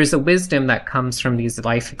 there's a wisdom that comes from these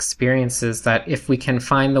life experiences that if we can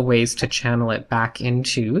find the ways to channel it back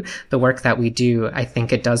into the work that we do, I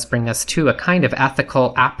think it does bring us to a kind of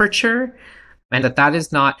ethical aperture, and that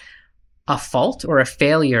is not a fault or a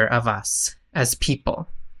failure of us as people,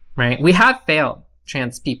 right? We have failed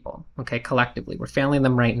trans people, okay, collectively. We're failing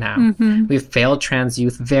them right now. We've failed trans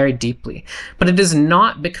youth very deeply. But it is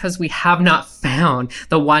not because we have not found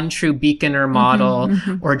the one true beacon or model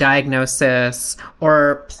or diagnosis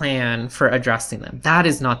or plan for addressing them. That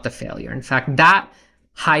is not the failure. In fact, that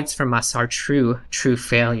hides from us our true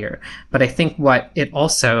failure. But I think what it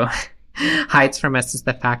also hides from us is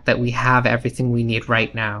the fact that we have everything we need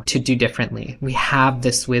right now to do differently. We have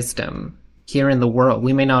this wisdom here in the world.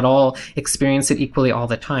 We may not all experience it equally all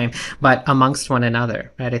the time, but amongst one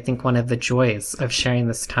another, right? I think one of the joys of sharing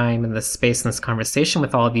this time and this space and this conversation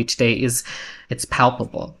with all of you today is it's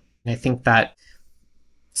palpable. And I think that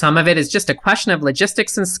some of it is just a question of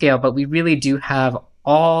logistics and scale, but we really do have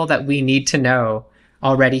all that we need to know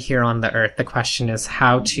already here on the earth. The question is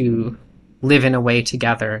how to live in a way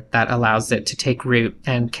together that allows it to take root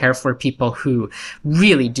and care for people who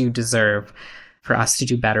really do deserve for us to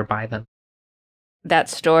do better by them. That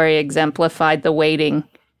story exemplified the waiting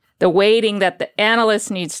that the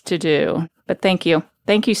analyst needs to do. But thank you.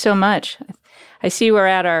 Thank you so much. I see we're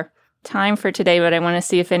at our time for today, but I want to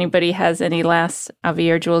see if anybody has any last,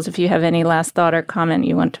 Avi or Jules, if you have any last thought or comment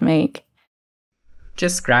you want to make.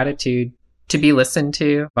 Just gratitude to be listened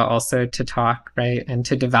to, but also to talk, right? And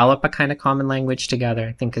to develop a kind of common language together,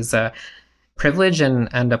 I think is a privilege and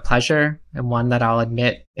a pleasure, and one that I'll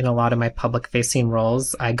admit in a lot of my public facing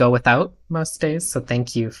roles I go without most days. So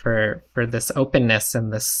thank you for this openness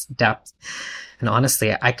and this depth. And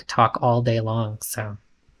honestly, I could talk all day long. So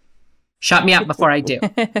shut me up before I do.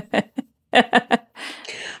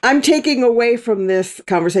 I'm taking away from this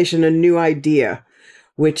conversation a new idea,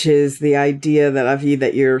 which is the idea that Avi,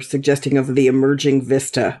 that you're suggesting of the emerging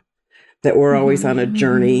vista, that we're always on a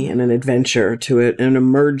journey and an adventure to an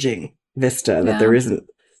emerging vista, that there isn't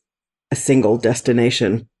a single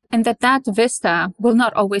destination. And that vista will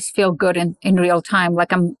not always feel good in real time.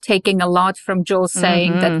 Like I'm taking a lot from Jules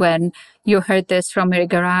saying that when you heard this from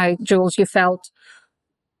Irigaray, Jules, you felt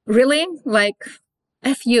really like,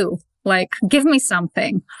 F you, like, give me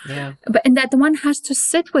something. Yeah. And that one has to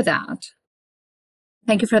sit with that.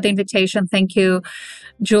 Thank you for the invitation. Thank you,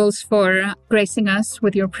 Jules, for gracing us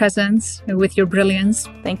with your presence, with your brilliance.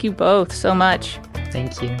 Thank you both so much.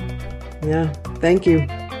 Thank you. Yeah, thank you.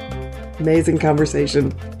 Amazing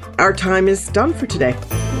conversation. Our time is done for today.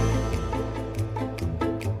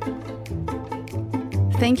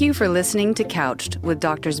 Thank you for listening to Couched with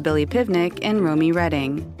Drs. Billy Pivnik and Romy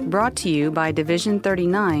Redding, brought to you by Division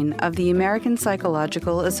 39 of the American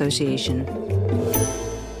Psychological Association.